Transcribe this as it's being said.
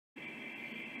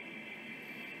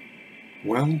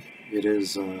Well, it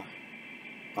is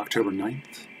October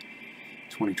 9th,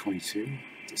 2022.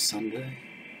 It's a Sunday,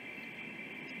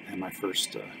 and my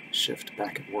first shift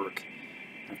back at work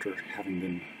after having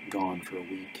been gone for a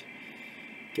week,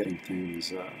 getting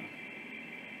things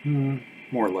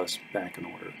more or less back in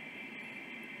order.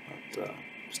 But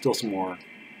still some more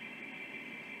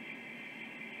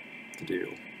to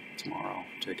do tomorrow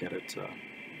to get it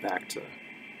back to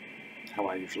how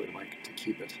I usually like to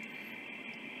keep it.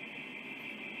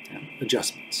 And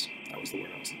adjustments, that was the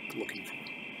word I was looking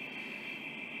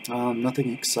for.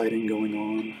 Nothing exciting going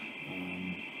on,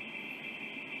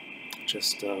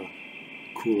 just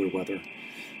cooler weather.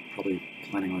 Probably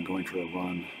planning on going for a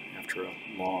run after a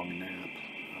long nap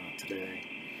today.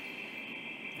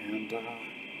 And it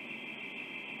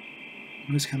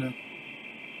was kind of,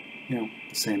 the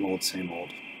same old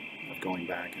of going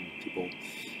back and people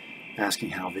asking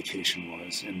how vacation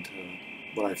was. And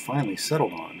what I finally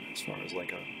settled on, as far as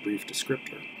like a brief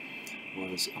descriptor,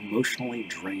 was emotionally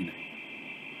draining.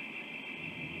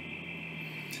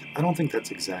 I don't think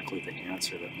that's exactly the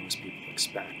answer that most people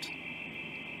expect.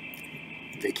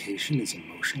 Vacation is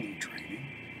emotionally draining,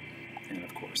 and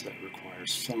of course that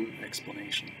requires some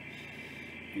explanation.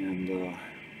 And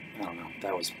I don't know,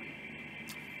 that was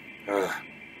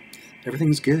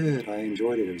everything's good. I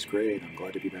enjoyed it. It was great. I'm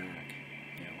glad to be back.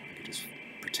 I could just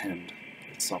pretend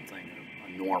it's something, a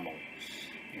normal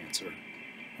answer,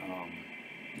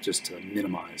 just to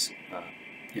minimize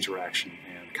interaction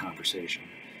and conversation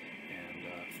and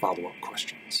follow-up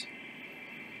questions.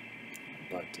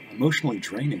 But emotionally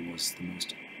draining was the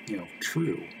most,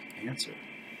 true answer.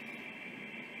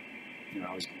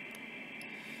 I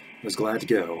was glad to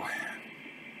go.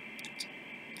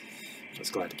 I was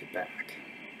glad to get back,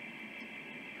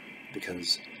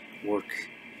 because work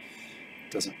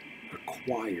doesn't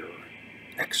require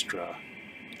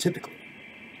typically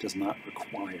does not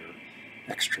require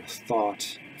extra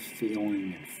thought and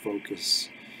feeling and focus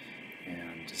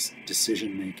and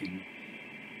decision making,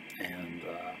 and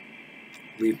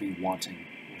leave me wanting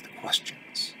with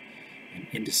questions and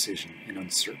indecision and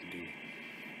uncertainty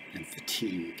and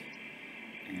fatigue.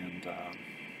 And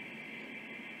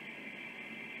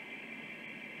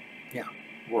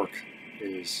work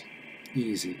is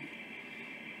easy.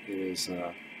 It is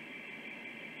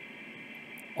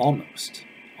almost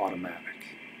automatic.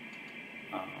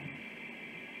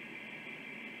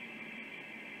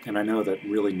 And I know that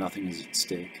really nothing is at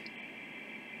stake.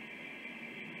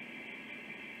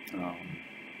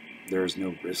 There is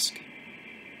no risk.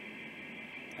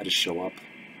 I just show up,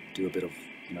 do a bit of,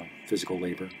 physical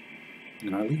labor,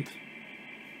 and I leave.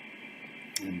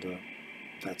 And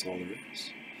that's all there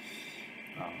is.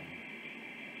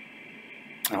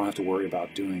 I don't have to worry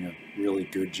about doing a really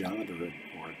good job or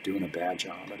doing a bad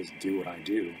job. I just do what I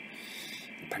do.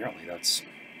 Apparently that's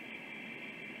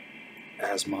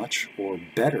as much or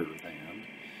better than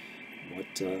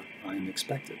what I am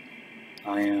expected.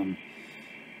 I am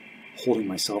holding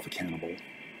myself accountable,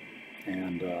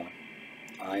 and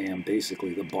I am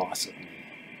basically the boss of me,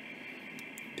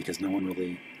 because no one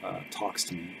really talks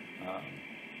to me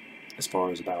as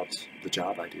far as about the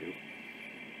job I do.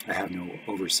 I have no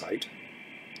oversight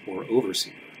or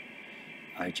overseer.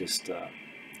 I just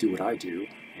do what I do,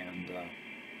 and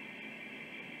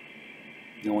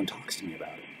no one talks to me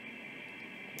about it.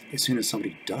 As soon as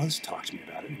somebody does talk to me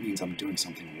about it, it means I'm doing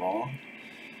something wrong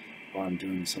or I'm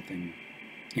doing something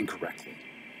incorrectly.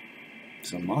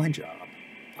 So my job,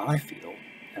 I feel,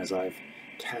 as I've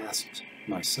tasked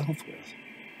myself with,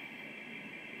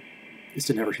 is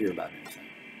to never hear about anything.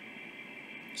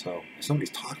 So if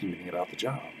somebody's talking to me about the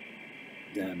job,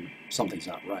 then something's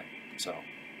not right. So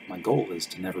my goal is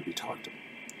to never be talked to,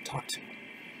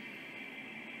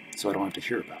 so I don't have to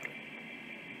hear about it.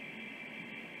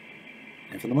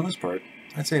 And for the most part,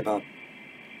 I'd say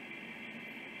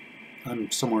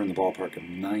I'm somewhere in the ballpark of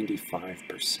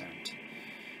 95%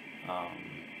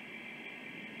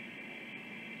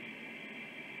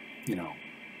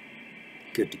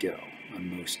 good to go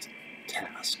on most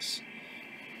tasks.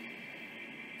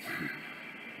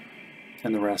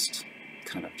 And the rest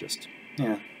kind of just,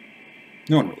 no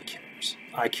one really cares.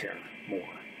 I care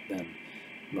more than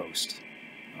most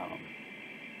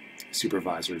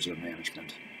supervisors or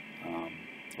management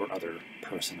or other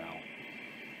personnel.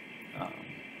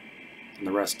 And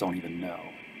the rest don't even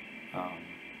know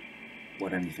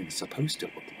what anything's supposed to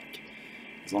look like.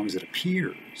 As long as it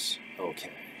appears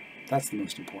okay, that's the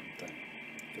most important thing.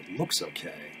 If it looks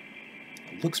okay,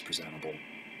 it looks presentable,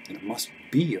 then it must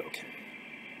be okay.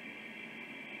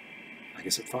 I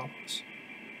guess it follows.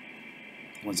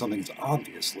 When something's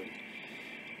obviously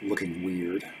looking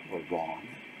weird or wrong,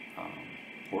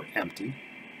 or empty,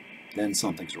 then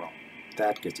something's wrong.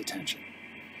 That gets attention.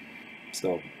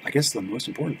 So I guess the most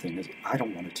important thing is I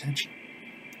don't want attention.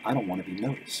 I don't want to be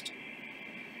noticed.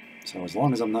 So as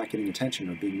long as I'm not getting attention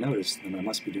or being noticed, then I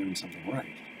must be doing something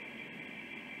right.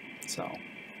 So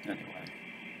anyway,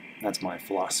 that's my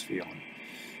philosophy on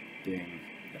being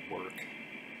at work.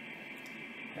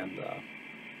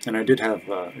 And I did have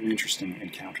an interesting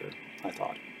encounter, I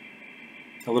thought.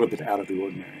 A little bit out of the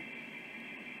ordinary.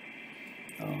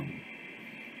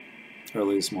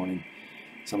 Early this morning,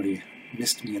 somebody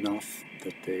missed me enough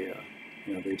that they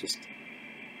just...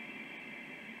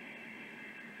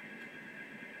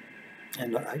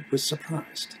 And I was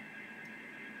surprised.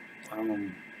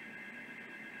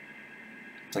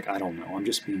 It's like, I don't know, I'm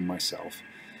just being myself,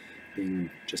 being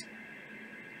just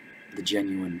the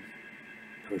genuine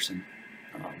person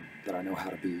that I know how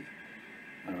to be,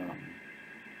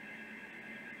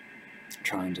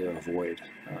 trying to avoid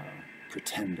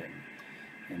pretending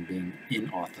and being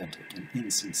inauthentic and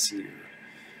insincere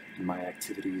in my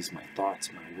activities, my thoughts,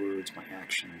 my words, my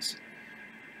actions.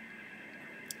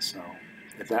 So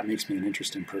if that makes me an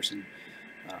interesting person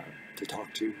to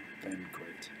talk to, then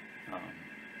great.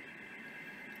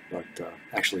 But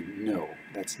actually, no,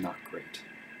 that's not great.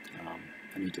 I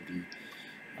need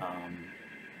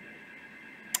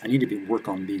to work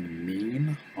on being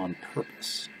mean on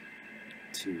purpose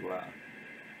to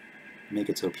make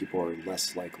it so people are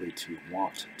less likely to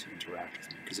want to interact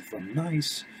with me. Because if I'm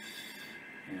nice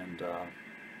and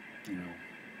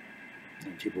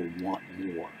and people want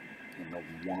more and they'll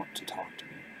want to talk to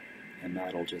me, and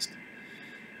that'll just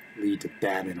lead to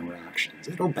bad interactions.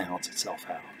 It'll balance itself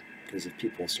out. Because if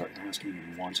people start asking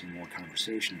and wanting more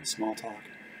conversation and small talk,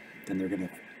 then they're gonna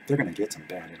get some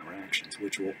bad interactions,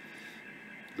 which will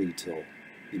lead to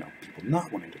people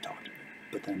not wanting to talk to me.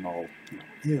 But then I'm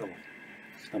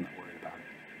not worried about it.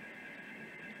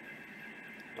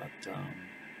 But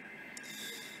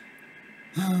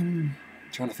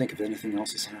trying to think if anything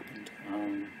else has happened.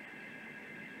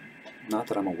 Not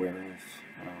that I'm aware of.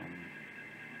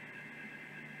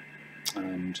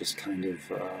 I'm just kind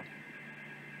of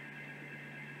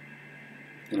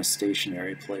in a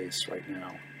stationary place right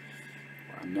now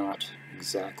where I'm not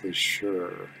exactly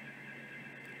sure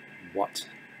what,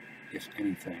 if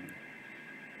anything,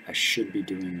 I should be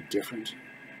doing different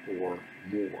or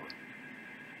more.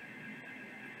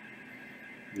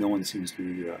 No one seems to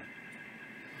be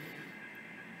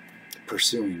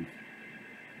pursuing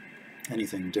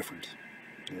anything different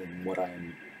than what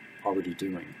I'm already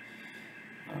doing.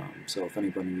 So if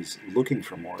anybody's looking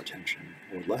for more attention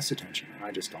or less attention,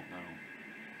 I just don't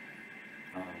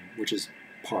know, which is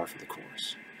par for the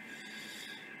course.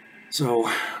 So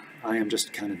I am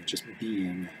just kind of just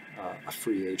being a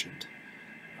free agent,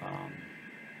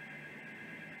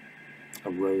 a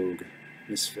rogue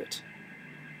misfit,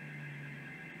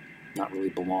 not really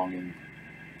belonging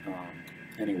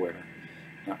anywhere,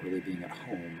 not really being at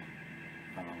home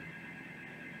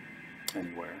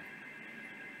anywhere.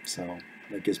 So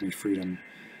that gives me freedom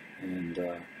and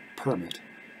permit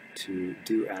to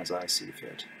do as I see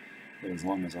fit, as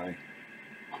long as I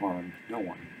harm no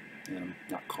one and I'm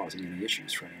not causing any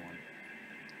issues for anyone.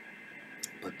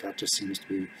 But that just seems to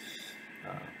be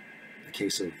a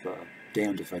case of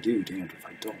damned if I do, damned if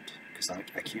I don't, because I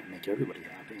can't make everybody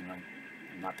happy, and I'm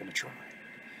not going to try.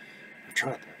 I've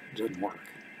tried that. It doesn't work.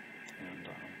 And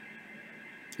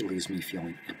it leaves me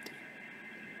feeling empty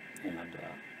and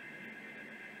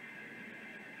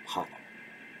hollow,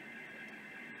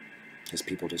 because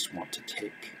people just want to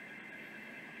take,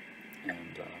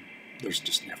 and there's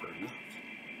just never enough.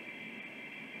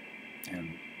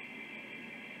 And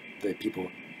the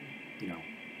people,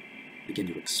 begin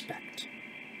to expect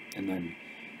and then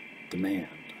demand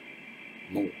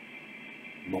more,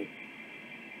 more,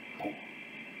 more.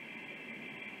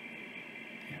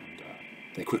 And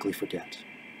they quickly forget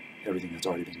everything that's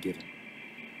already been given,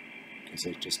 because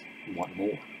they just want more,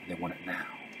 and they want it now.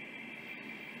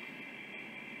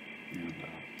 And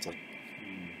it's like,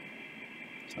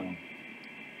 so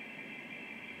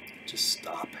just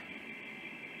stop.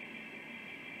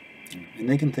 And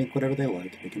they can think whatever they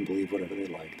like, they can believe whatever they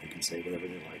like, they can say whatever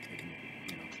they like, they can,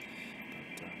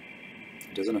 but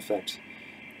it doesn't affect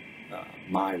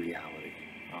my reality.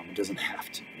 It doesn't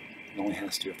have to. It only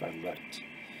has to if I let it.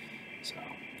 So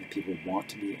if people want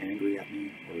to be angry at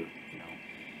me, or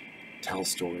tell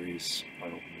stories,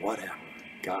 or whatever,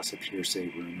 gossip, hearsay,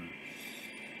 rumor,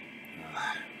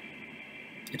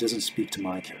 it doesn't speak to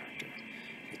my character.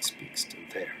 It speaks to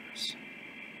theirs.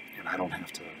 And I don't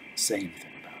have to say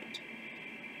anything about it.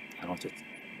 I don't have to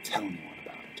tell anyone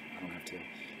about it. I don't have to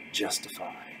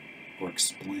justify or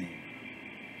explain.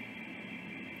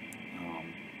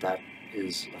 that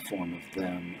is a form of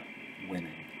them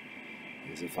winning,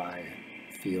 is if I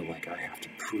feel like I have to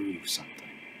prove something,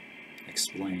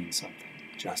 explain something,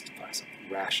 justify something,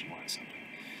 rationalize something,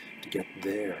 to get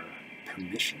their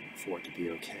permission for it to be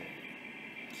okay.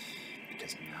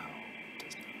 Because no, it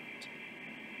does not.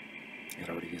 It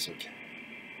already is okay.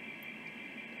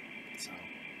 So,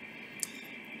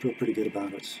 I feel pretty good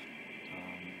about it.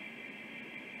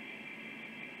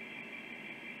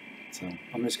 So,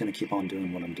 I'm just going to keep on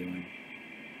doing what I'm doing,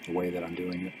 the way that I'm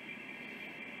doing it.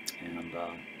 And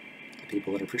the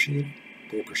people that appreciate it,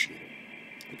 they appreciate it.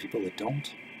 The people that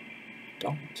don't.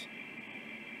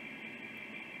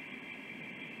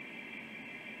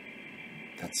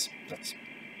 That's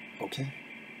okay.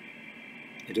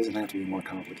 It doesn't have to be more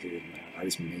complicated than that. I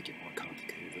just make it more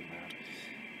complicated than that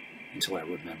until I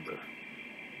remember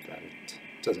that it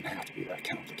doesn't have to be that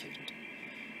complicated.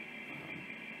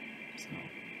 So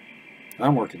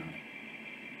I'm working on it,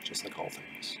 just like all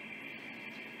things.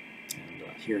 And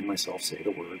hearing myself say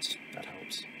the words, that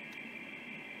helps.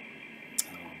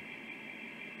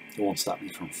 It won't stop me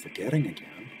from forgetting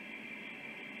again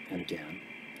and again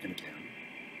and again,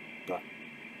 but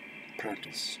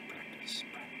practice, practice,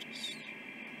 practice.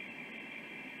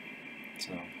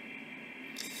 So,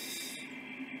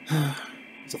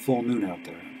 it's a full moon out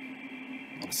there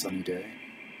on a sunny day.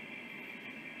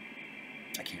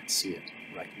 I can't see it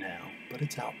right now, but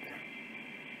it's out there.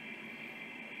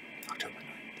 October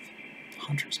 9th,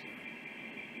 Hunter's Moon.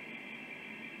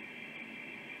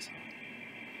 So,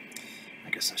 I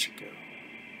guess I should go.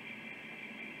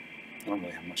 I don't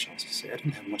really have much else to say. I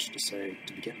didn't have much to say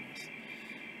to begin with,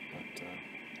 but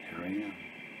here I am,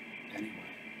 anyway.